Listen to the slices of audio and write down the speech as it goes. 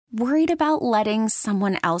Worried about letting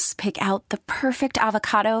someone else pick out the perfect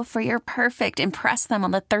avocado for your perfect impress them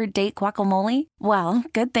on the third date guacamole? Well,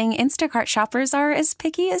 good thing Instacart shoppers are as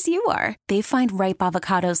picky as you are. They find ripe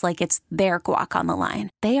avocados like it's their guac on the line.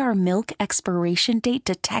 They are milk expiration date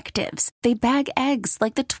detectives. They bag eggs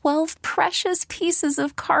like the 12 precious pieces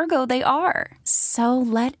of cargo they are. So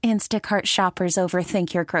let Instacart shoppers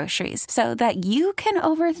overthink your groceries so that you can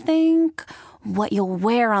overthink what you'll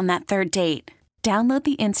wear on that third date. Download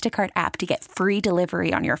the Instacart app to get free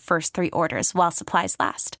delivery on your first 3 orders while supplies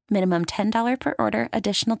last. Minimum $10 per order.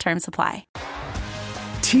 Additional terms apply.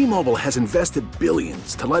 T-Mobile has invested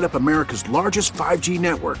billions to light up America's largest 5G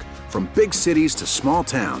network, from big cities to small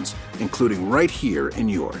towns, including right here in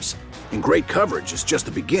yours. And great coverage is just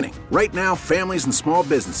the beginning. Right now, families and small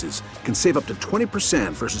businesses can save up to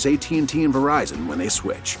 20% versus AT&T and Verizon when they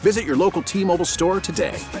switch. Visit your local T-Mobile store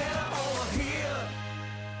today.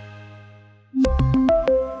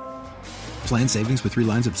 Plan savings with 3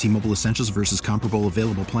 lines of T-Mobile Essentials versus comparable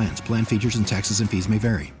available plans. Plan features and taxes and fees may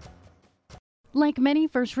vary. Like many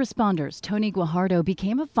first responders, Tony Guajardo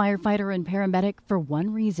became a firefighter and paramedic for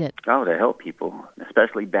one reason. Oh, to help people,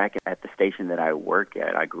 especially back at the station that I work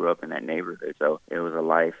at. I grew up in that neighborhood, so it was a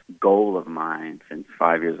life goal of mine since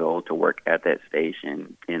 5 years old to work at that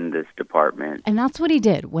station in this department. And that's what he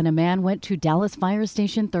did when a man went to Dallas Fire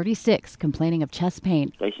Station 36 complaining of chest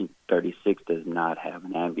pain. Station 36 does not have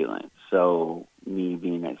an ambulance, so me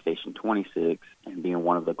being at Station 26 and being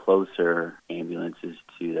one of the closer ambulances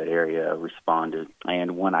to that area responded.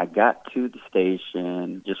 And when I got to the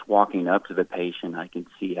station, just walking up to the patient, I could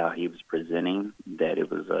see how he was presenting, that it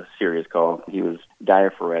was a serious call. He was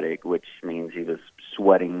diaphoretic, which means he was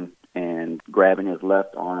sweating and grabbing his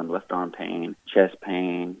left arm pain, chest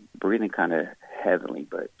pain, breathing kind of heavily,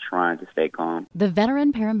 but trying to stay calm. The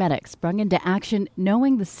veteran paramedic sprung into action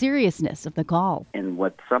knowing the seriousness of the call. And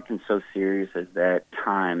with something so serious as that,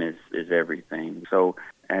 time is everything. So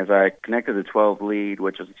as I connected the 12 lead,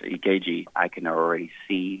 which was EKG, I can already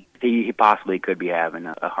see he possibly could be having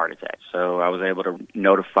a heart attack. So I was able to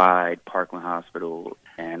notify Parkland Hospital,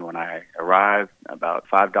 and when I arrived, about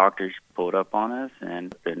 5 doctors pulled up on us,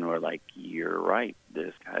 and then were like, "You're right,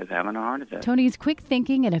 this guy's having a heart attack." Tony's quick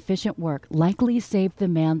thinking and efficient work likely saved the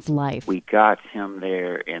man's life. We got him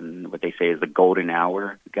there in what they say is the golden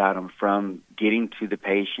hour. We got him from getting to the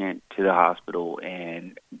patient to the hospital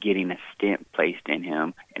and getting a stent placed in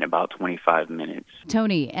him in about 25 minutes.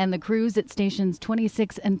 Tony and the crews at stations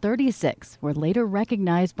 26 and 36 were later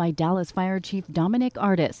recognized by Dallas Fire Chief Dominic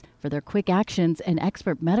Artis for their quick actions and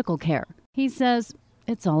expert medical care. He says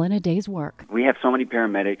it's all in a day's work. We have so many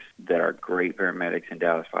paramedics that are great paramedics in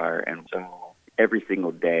Dallas Fire, and so every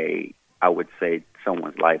single day I would say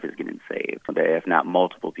someone's life is getting saved, if not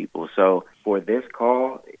multiple people. So for this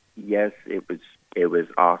call, yes, it was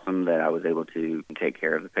awesome that I was able to take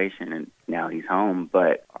care of the patient, and now he's home.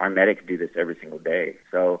 But our medics do this every single day.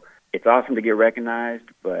 So it's awesome to get recognized,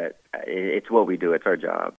 but it's what we do. It's our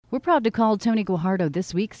job. We're proud to call Tony Guajardo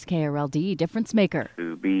this week's KRLD Difference Maker.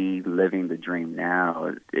 To be living the dream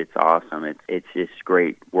now, it's awesome. It's just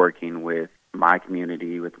great working with my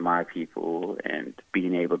community, with my people, and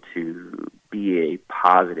being able to be a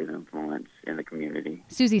positive influence in the community.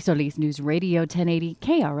 Susie Solis, News Radio 1080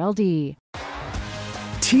 KRLD.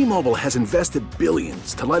 T-Mobile has invested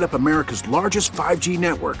billions to light up America's largest 5G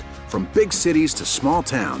network, from big cities to small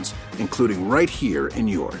towns, including right here in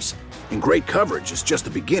yours. And great coverage is just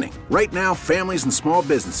the beginning. Right now, families and small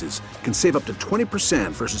businesses can save up to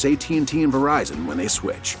 20% versus AT&T and Verizon when they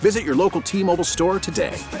switch. Visit your local T-Mobile store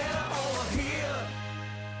today.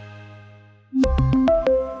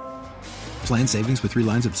 Plan savings with 3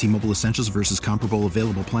 lines of T-Mobile Essentials versus comparable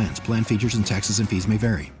available plans. Plan features and taxes and fees may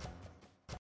vary.